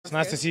It's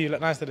nice to see you.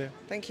 Look nice today.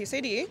 Thank you.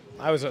 So do you?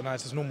 I always look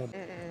nice. It's normal.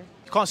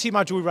 You can't see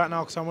my jewelry right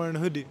now because I'm wearing a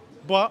hoodie.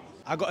 But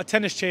I got a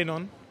tennis chain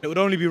on. It would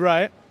only be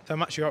right to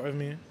match you up with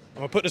me. I'm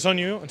gonna put this on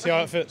you and see how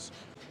it fits.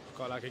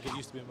 Can't like it, get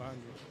used to being behind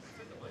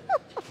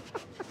you.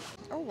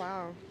 Oh,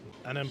 wow.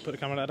 And then put the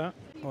camera like that.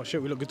 Oh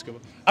shit, we look good together.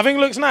 I think it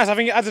looks nice. I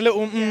think it adds a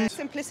little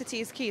Simplicity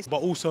is key.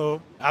 but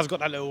also it has got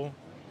that little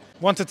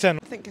 1 to 10.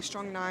 I think a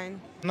strong 9.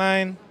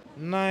 9,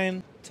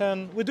 9,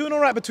 10. We're doing all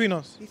right between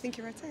us. You think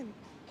you're a 10?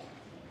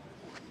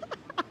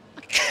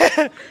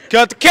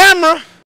 Got the camera.